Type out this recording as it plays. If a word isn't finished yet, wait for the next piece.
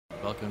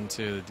welcome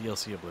to the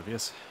DLC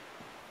Oblivious.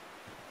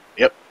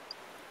 Yep.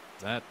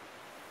 Is that...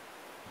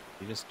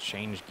 You just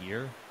change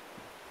gear?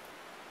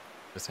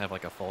 Just have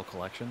like a full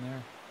collection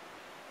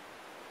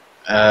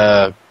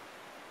there?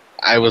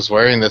 I was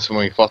wearing this when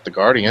we fought the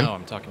Guardian. No,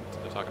 I'm talking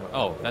about...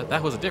 Oh,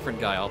 that was a different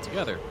guy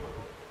altogether.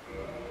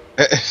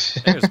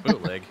 There's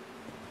Bootleg.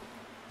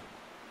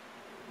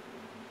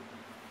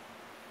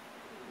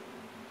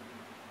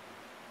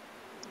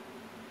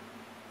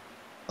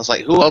 I was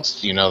like, who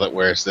else do you know that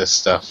wears this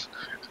stuff?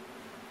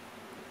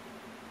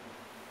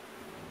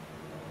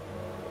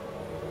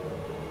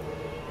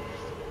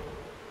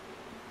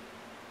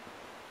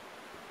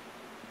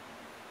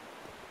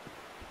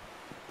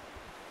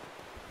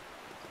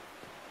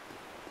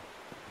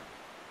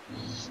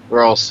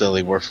 We're all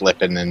silly. We're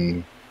flipping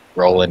and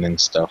rolling and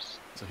stuff.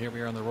 So here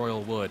we are on the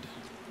Royal Wood.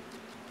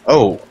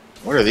 Oh,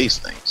 what are these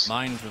things?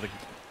 Mine for the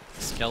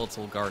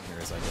skeletal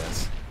gardeners, I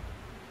guess.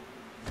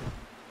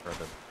 Or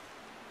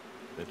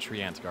the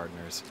tree ant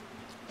gardeners.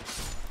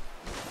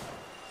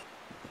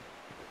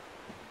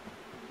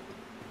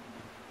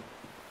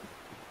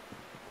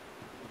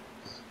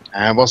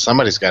 Well,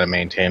 somebody's got to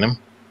maintain them.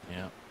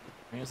 Yeah.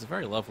 I mean, it's a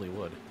very lovely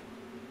wood.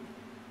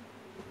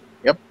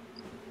 Yep.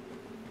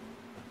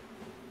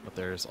 But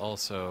there's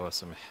also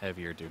some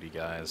heavier duty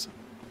guys.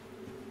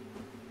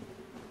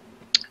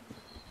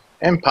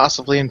 And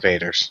possibly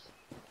invaders.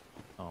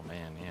 Oh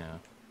man, yeah.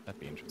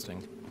 That'd be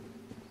interesting.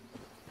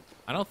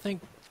 I don't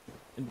think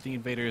the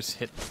invaders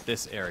hit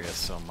this area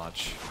so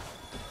much.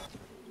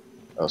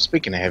 Oh,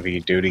 speaking of heavy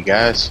duty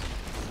guys.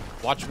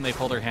 Watch when they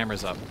pull their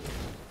hammers up.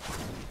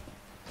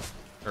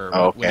 Or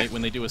Oh, okay.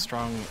 when they do a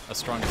strong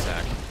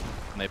attack,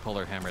 and they pull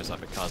their hammers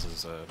up, it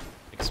causes a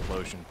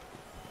explosion.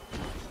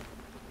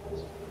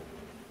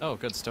 Oh,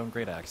 good stone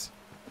great axe.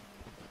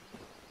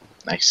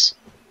 Nice.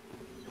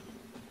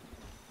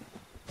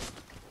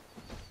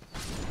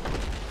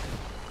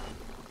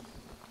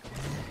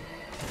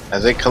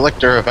 As a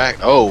collector of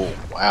oh,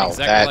 wow.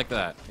 Exactly like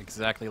that.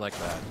 Exactly like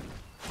that.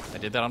 I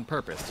did that on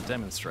purpose to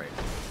demonstrate.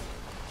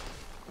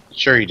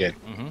 Sure you did.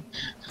 Mm-hmm.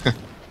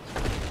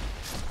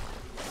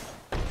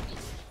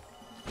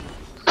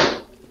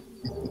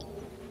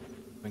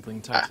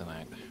 Twinkling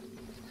Titanite.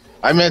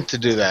 I meant to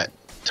do that.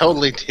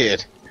 Totally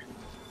did.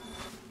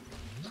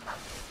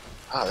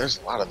 Oh, there's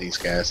a lot of these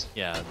guys.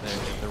 Yeah,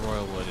 the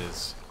Royal Wood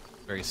is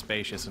very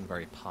spacious and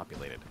very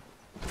populated.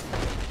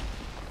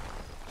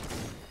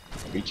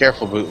 Be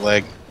careful,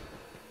 Bootleg.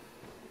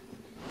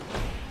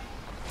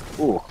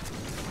 Ooh.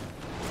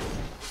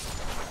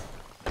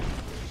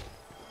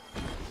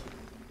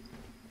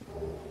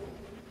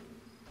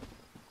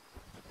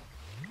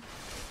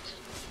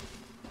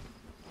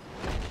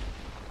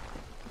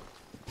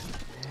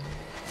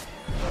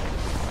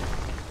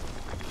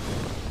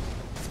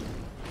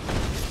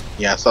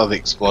 Yeah, I saw the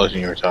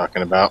explosion you were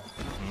talking about.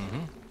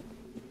 Mm-hmm.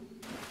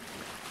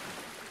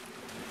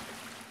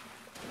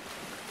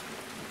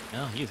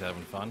 Well, he's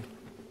having fun.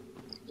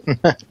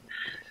 Well,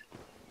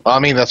 I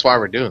mean, that's why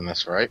we're doing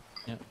this, right?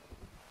 Yeah.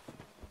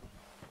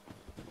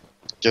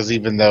 Because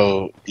even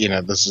though, you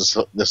know, this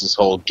is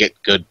whole get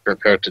good,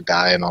 prepare to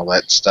die and all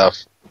that stuff,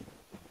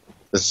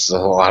 this is a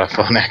lot of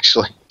fun,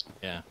 actually.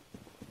 Yeah.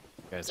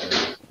 You guys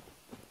there.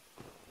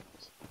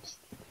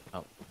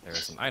 Oh,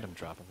 there's an item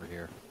drop over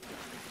here.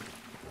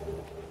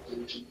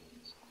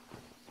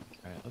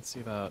 Alright, let's see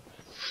about...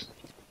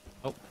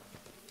 Oh.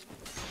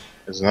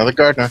 There's another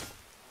gardener.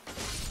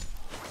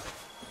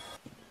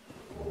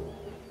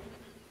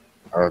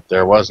 Or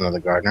there was another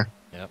gardener.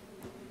 Yep.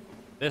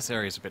 This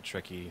area's a bit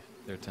tricky.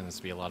 There tends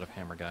to be a lot of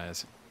hammer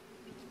guys.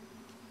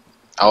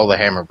 All the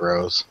hammer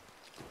bros.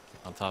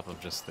 On top of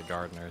just the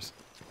gardeners.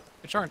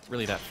 Which aren't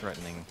really that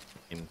threatening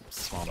in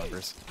small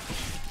numbers.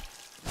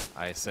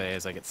 I say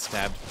as I get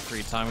stabbed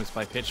 3 times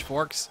by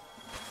pitchforks.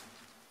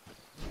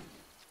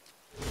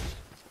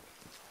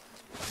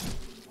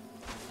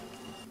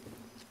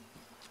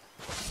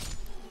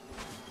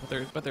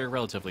 But they're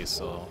relatively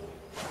slow.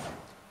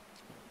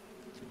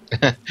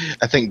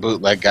 I think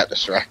Bootleg got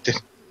distracted.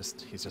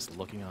 He's just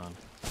looking on.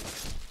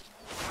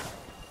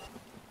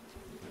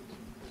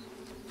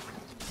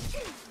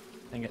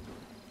 Dang it.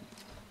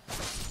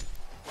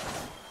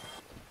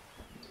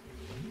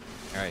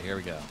 Alright, here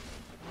we go.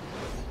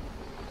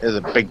 There's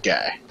a big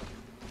guy.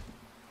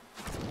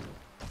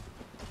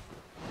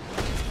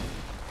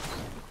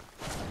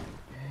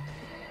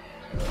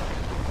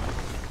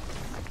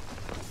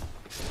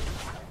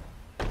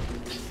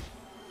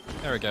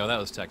 There we go, that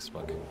was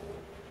textbook.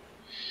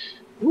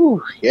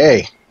 Ooh,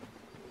 yay.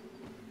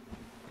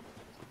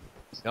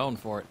 Going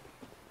for it.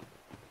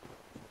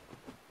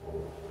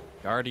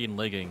 Guardian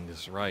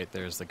leggings, right,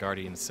 there's the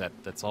Guardian set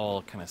that's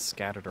all kind of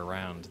scattered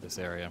around this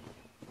area.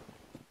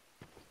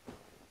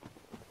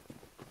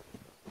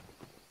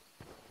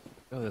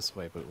 Go this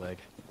way, Bootleg.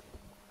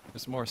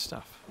 There's more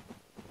stuff.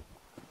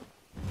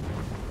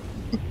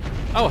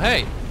 Oh,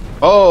 hey!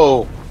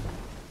 Oh!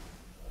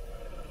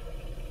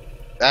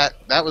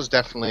 That was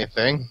definitely a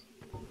thing.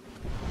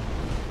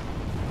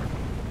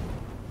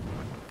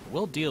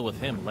 We'll deal with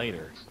him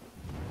later.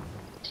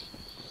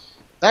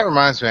 That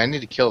reminds me, I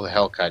need to kill the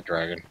Hellkite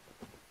dragon.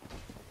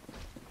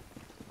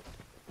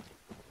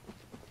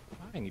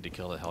 I need to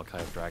kill the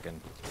Hellkite dragon.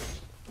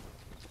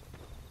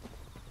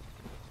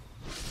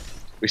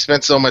 We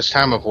spent so much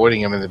time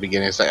avoiding him in the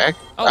beginning. It's like,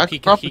 I He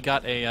probably...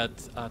 got a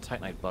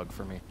Titanite bug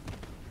for me.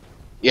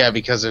 Yeah,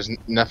 because there's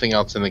nothing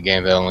else in the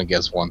game that only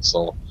gets one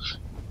soul.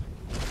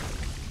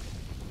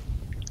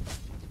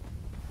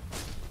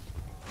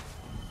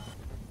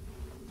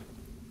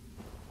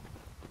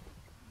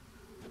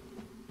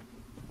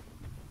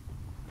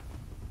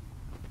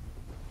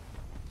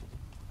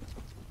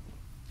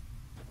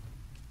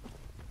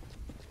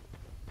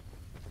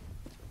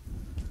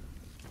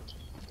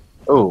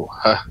 Oh,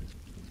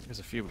 There's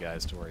a few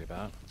guys to worry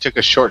about. took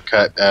a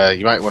shortcut.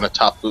 You might want to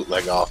top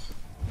bootleg off.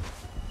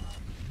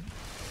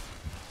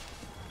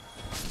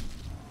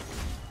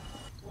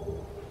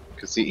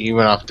 Because he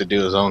went off to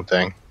do his own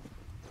thing.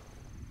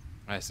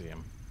 I see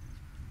him.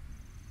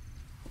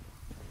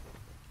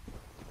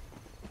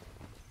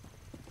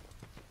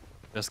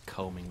 Just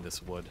combing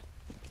this wood.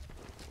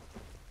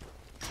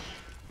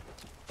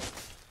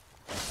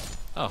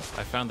 Oh,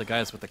 I found the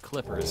guys with the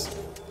clippers.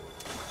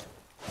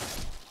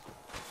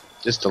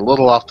 Just a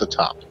little off the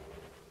top.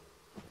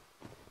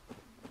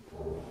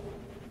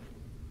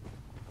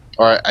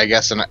 Or I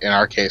guess in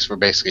our case, we're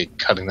basically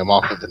cutting them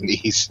off at the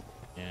knees.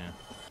 Yeah.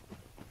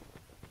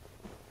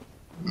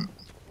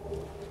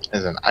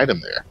 There's an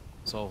item there.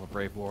 Soul of a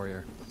brave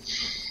warrior.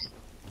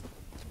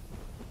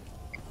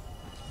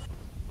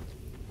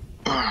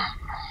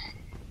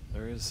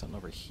 There is something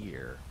over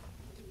here.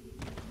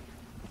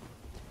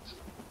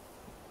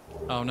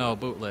 Oh no,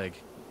 bootleg.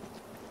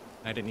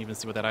 I didn't even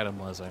see what that item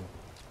was. I'm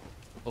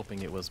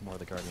hoping it was more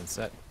the Guardian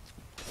set.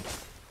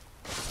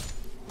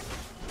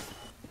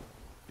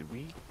 Did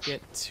we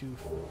get too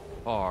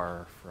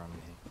far from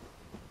him?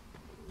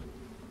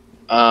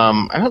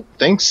 I don't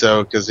think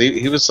so, because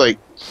he was like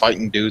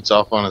fighting dudes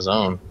off on his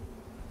own.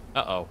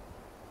 Uh-oh.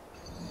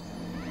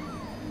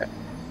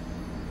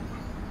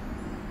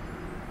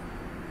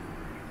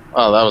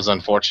 Oh, that was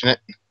unfortunate.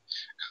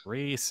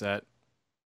 Reset.